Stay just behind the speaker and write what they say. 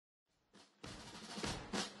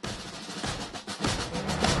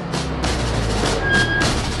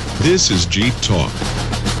This is Jeep Talk.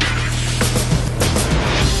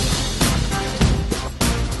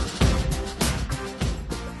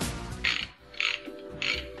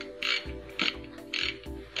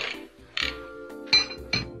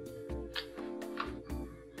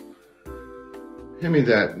 Hand me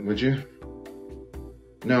that, would you?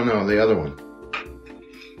 No, the other one.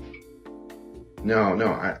 No,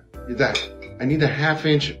 I need a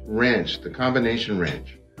 1/2-inch wrench, the combination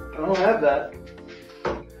wrench. I don't have that.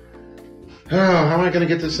 Oh, how am I going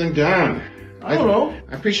to get this thing done? I don't know.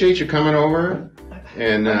 I appreciate you coming over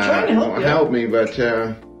and I'm trying to help me, but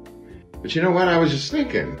you know what? I was just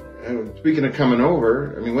thinking. Speaking of coming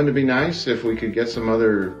over, I mean, wouldn't it be nice if we could get some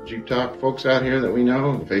other Jeep Talk folks out here that we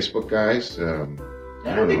know, the Facebook guys?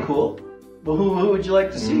 That'd be cool. Well, who would you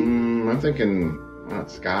like to see? I'm thinking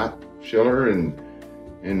Scott Schiller and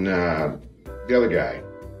the other guy.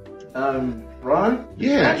 Ron?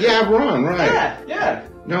 Yeah, Ron, right. Yeah.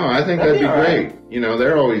 No, I think that'd be great. You know,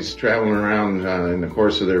 they're always traveling around in the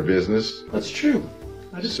course of their business. That's true.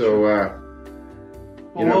 So,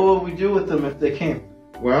 what would we do with them if they came?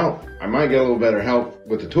 Well, I might get a little better help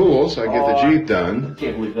with the tools. I get the Jeep done. I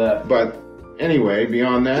can't believe that. But anyway,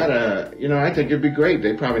 beyond that, I think it'd be great.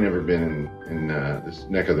 They've probably never been in this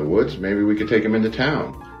neck of the woods. Maybe we could take them into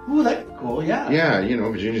town. Ooh, that'd be cool, yeah. Yeah,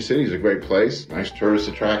 Virginia City's a great place. Nice tourist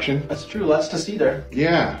attraction. That's true. Lots to see there.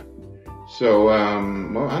 Yeah. So,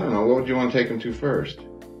 well, I don't know. What would you want to take them to first?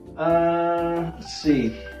 Let's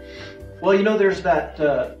see. Well, there's that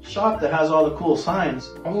shop that has all the cool signs.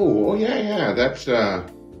 Oh, yeah. That's, I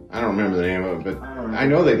don't remember the name of it, but I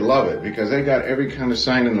know they'd love it because they got every kind of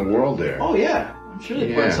sign in the world there. Oh, yeah. I'm sure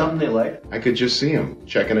they'd find something they like. I could just see them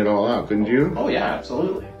checking it all out, couldn't you? Oh, yeah,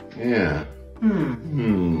 absolutely. Yeah.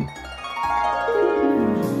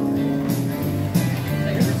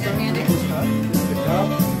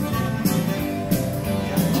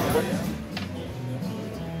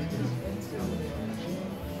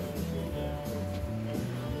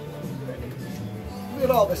 Look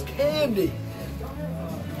at all this candy.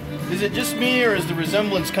 Is it just me, or is the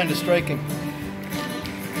resemblance kind of striking?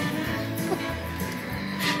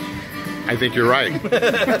 I think you're right. Yeah,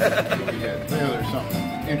 there's something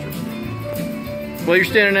interesting. Well, you're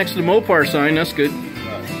standing next to the Mopar sign. That's good.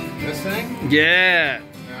 This thing? Yeah.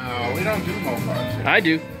 No, we don't do Mopars. I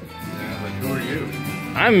do. Yeah, but who are you?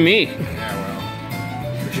 I'm me. Yeah, well,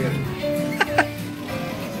 forget it.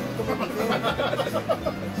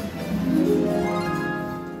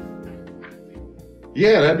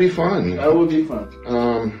 Yeah, that'd be fun. That would be fun.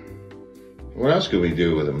 What else could we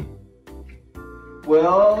do with them?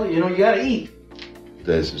 Well, you gotta eat.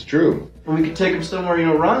 This is true. And we could take him somewhere.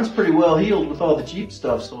 Ron's pretty well healed with all the Jeep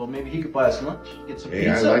stuff, so maybe he could buy us lunch, get some pizza.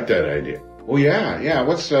 Yeah, I like that idea. Well, yeah.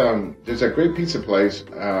 What's there's that great pizza place.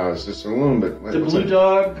 It's a saloon, but the Blue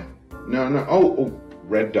Dog. No. Oh,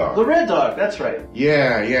 Red Dog. The Red Dog. That's right.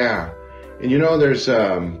 Yeah. And there's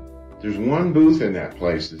one booth in that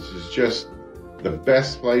place. This is just the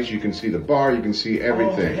best place. You can see the bar. You can see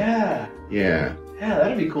everything. Oh, yeah. Yeah. Yeah,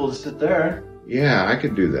 that'd be cool to sit there. Yeah, I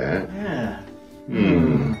could do that. Yeah.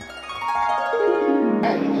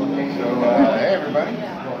 Hey everybody.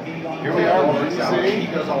 Here we are in Virginia City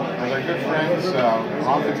with our good friends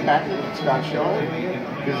Ron Fitzpatrick and Scott Schiller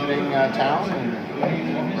visiting town, and we're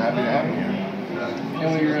happy to have you here. And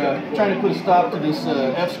we're trying to put a stop to this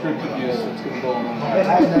F-script abuse that's going on.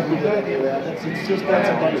 I've never done any of that. That's a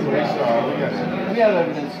bunch of We have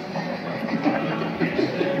evidence.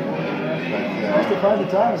 Nice to find the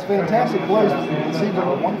time. It's a fantastic place. It seems like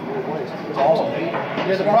a wonderful place. It's awesome.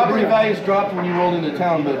 Yeah, the property values dropped when you rolled into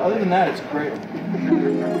town, but other than that, it's great.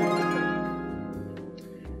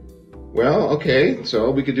 Well, okay,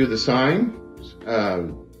 so we could do the sign.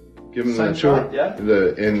 Give them the tour,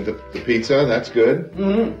 the pizza. That's good.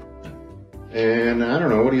 Mm-hmm. And I don't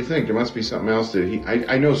know. What do you think? There must be something else that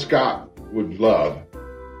I know Scott would love,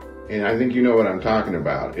 and I think you know what I'm talking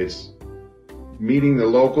about. It's meeting the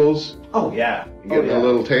locals. Oh yeah. Getting a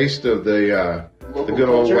little taste of the good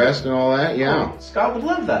old West and all that. Yeah. Oh, Scott would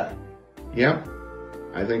love that. Yep.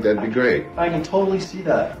 I think that'd be great. I can totally see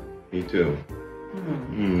that. Me too.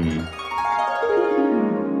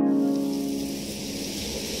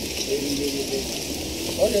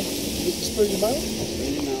 Okay. You can spread your mouth?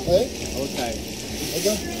 Spread your mouth. Hey? Hold tight.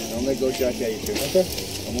 Okay. Don't let go till I tell you to. Okay.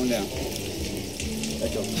 Come on down. Let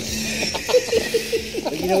go.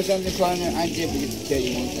 But you know something, partner? I did forget to tell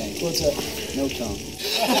you one thing. What's that? No tongue.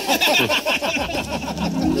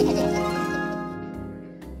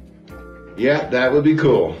 Yeah, that would be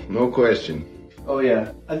cool. No question. Oh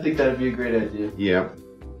yeah, I think that'd be a great idea. Yeah.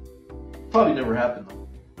 Probably never happened though.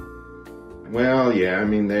 Well, yeah, I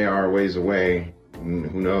mean, they are a ways away.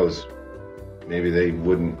 who knows? Maybe they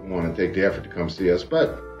wouldn't want to take the effort to come see us,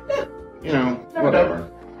 but you know, whatever.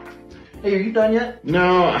 Hey, are you done yet?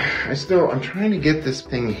 No, I'm trying to get this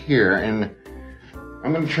thing here, and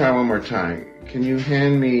I'm going to try one more time. Can you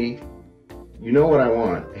hand me, you know what I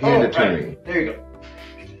want, hand it to me. There you go.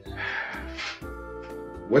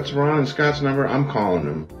 What's Ron and Scott's number? I'm calling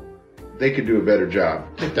them. They could do a better job.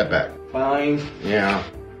 Take that back. Fine. Yeah.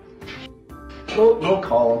 Go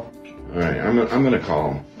call them. All right, I'm going to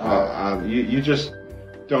call them. You just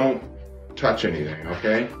don't touch anything,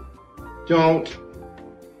 okay? Don't.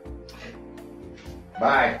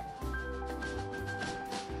 Bye.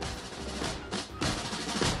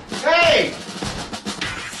 Hey!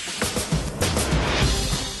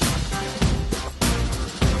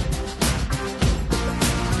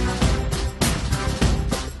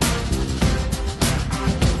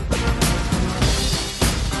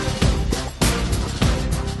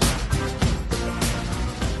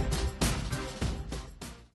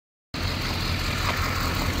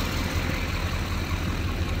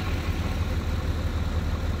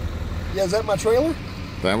 Yeah, is that my trailer?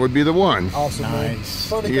 That would be the one. Awesome, man. Nice.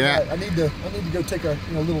 Funny, 'cause Yeah. I need to go take a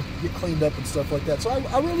get cleaned up and stuff like that. So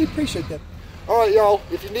I really appreciate that. All right, y'all.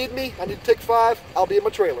 If you need me, I need to take 5. I'll be in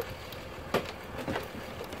my trailer.